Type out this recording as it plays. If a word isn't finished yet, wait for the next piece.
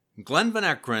Glenn Van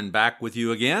Ekeren back with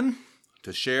you again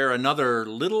to share another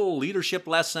little leadership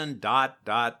lesson,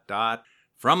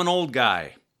 from an old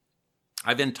guy.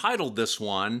 I've entitled this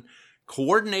one,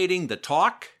 Coordinating the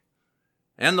Talk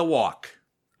and the Walk.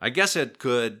 I guess it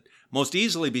could most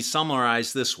easily be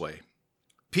summarized this way.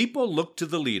 People look to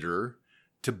the leader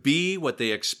to be what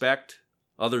they expect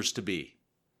others to be.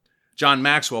 John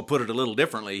Maxwell put it a little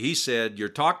differently. He said, your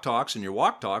talk talks and your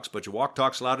walk talks, but your walk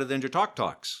talks louder than your talk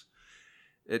talks.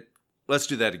 Let's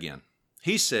do that again.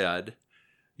 He said,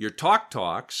 your talk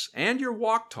talks and your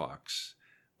walk talks,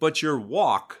 but your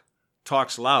walk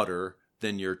talks louder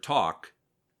than your talk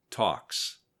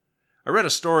talks. I read a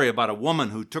story about a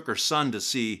woman who took her son to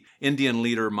see Indian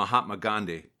leader Mahatma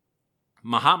Gandhi.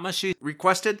 Mahatma, she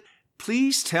requested,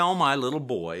 please tell my little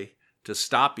boy to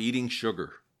stop eating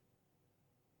sugar.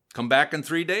 Come back in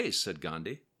 3 days, said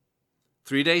Gandhi.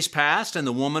 3 days passed and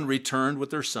the woman returned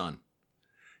with her son.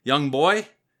 Young boy,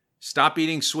 stop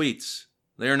eating sweets.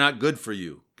 They are not good for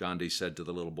you, Gandhi said to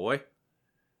the little boy.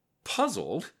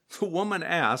 Puzzled, the woman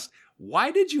asked,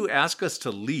 why did you ask us to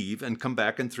leave and come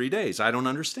back in 3 days? I don't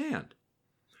understand.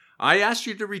 I asked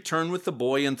you to return with the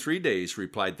boy in 3 days,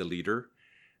 replied the leader,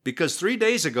 because 3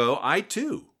 days ago I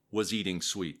too was eating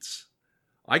sweets.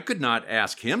 I could not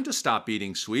ask him to stop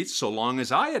eating sweets so long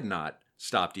as I had not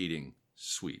stopped eating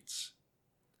sweets.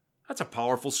 That's a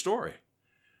powerful story.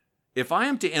 If I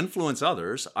am to influence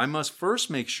others, I must first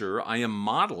make sure I am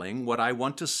modeling what I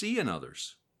want to see in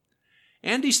others.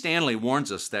 Andy Stanley warns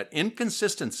us that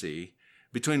inconsistency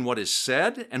between what is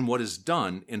said and what is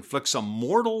done inflicts a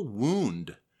mortal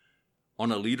wound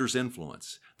on a leader's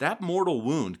influence. That mortal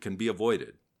wound can be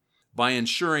avoided by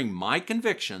ensuring my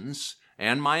convictions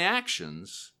and my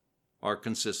actions are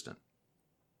consistent.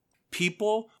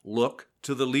 People look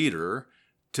to the leader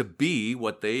to be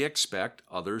what they expect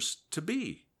others to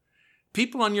be.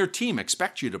 People on your team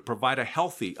expect you to provide a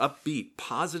healthy, upbeat,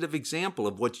 positive example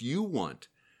of what you want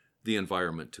the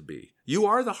environment to be. You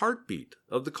are the heartbeat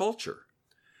of the culture.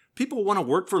 People want to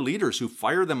work for leaders who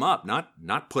fire them up,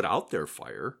 not put out their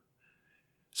fire.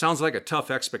 Sounds like a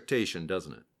tough expectation,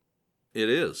 doesn't it? It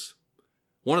is.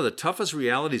 One of the toughest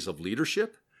realities of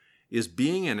leadership is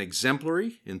being an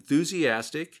exemplary,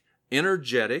 enthusiastic,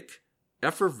 energetic,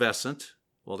 effervescent,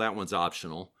 well, that one's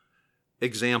optional,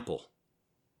 example.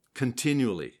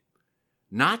 Continually,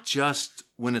 not just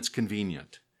when it's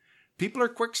convenient. People are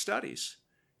quick studies.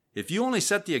 If you only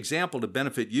set the example to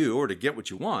benefit you or to get what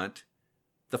you want,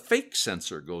 the fake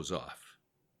sensor goes off.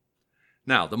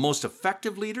 Now, the most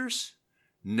effective leaders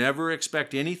never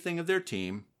expect anything of their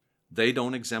team they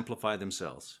don't exemplify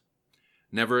themselves.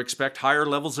 Never expect higher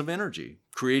levels of energy,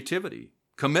 creativity,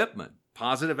 commitment,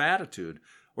 positive attitude,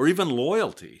 or even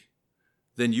loyalty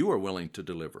than you are willing to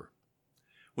deliver.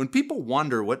 When people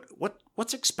wonder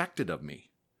what's expected of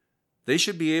me, they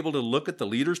should be able to look at the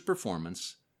leader's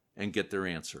performance and get their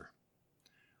answer.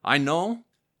 I know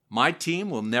my team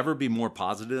will never be more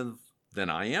positive than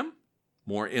I am,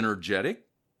 more energetic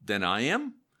than I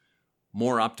am,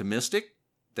 more optimistic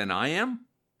than I am.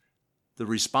 The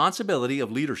responsibility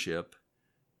of leadership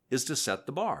is to set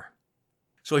the bar.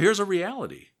 So here's a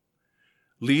reality.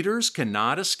 Leaders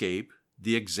cannot escape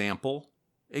the example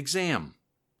exam.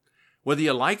 Whether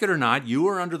you like it or not, you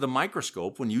are under the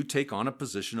microscope when you take on a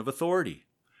position of authority.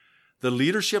 The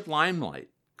leadership limelight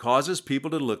causes people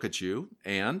to look at you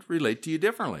and relate to you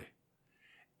differently.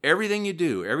 Everything you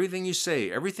do, everything you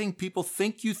say, everything people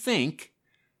think you think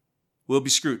will be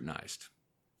scrutinized.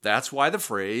 That's why the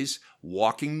phrase,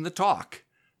 walking the talk,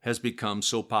 has become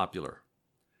so popular.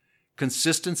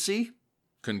 Consistency,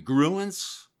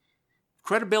 congruence,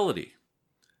 credibility.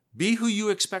 Be who you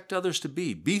expect others to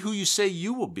be. Be who you say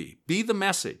you will be. Be the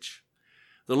message.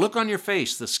 The look on your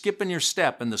face, the skip in your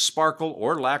step, and the sparkle,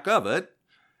 or lack of it,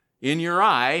 in your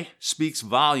eye speaks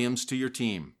volumes to your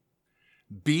team.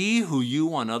 Be who you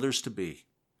want others to be.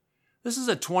 This is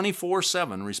a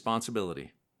 24/7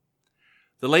 responsibility.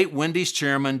 The late Wendy's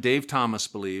chairman, Dave Thomas,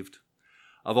 believed,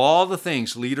 of all the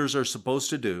things leaders are supposed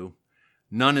to do,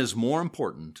 none is more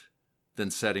important than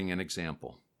setting an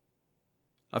example.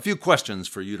 A few questions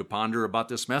for you to ponder about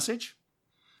this message.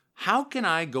 How can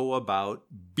I go about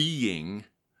being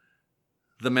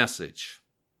the message?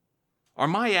 Are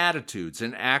my attitudes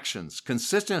and actions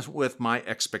consistent with my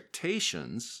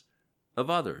expectations of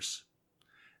others?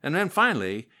 And then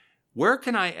finally, where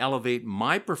can I elevate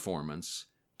my performance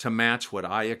to match what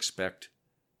I expect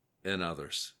in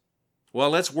others? Well,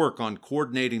 let's work on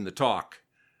coordinating the talk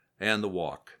and the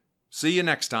walk. See you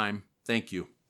next time. Thank you.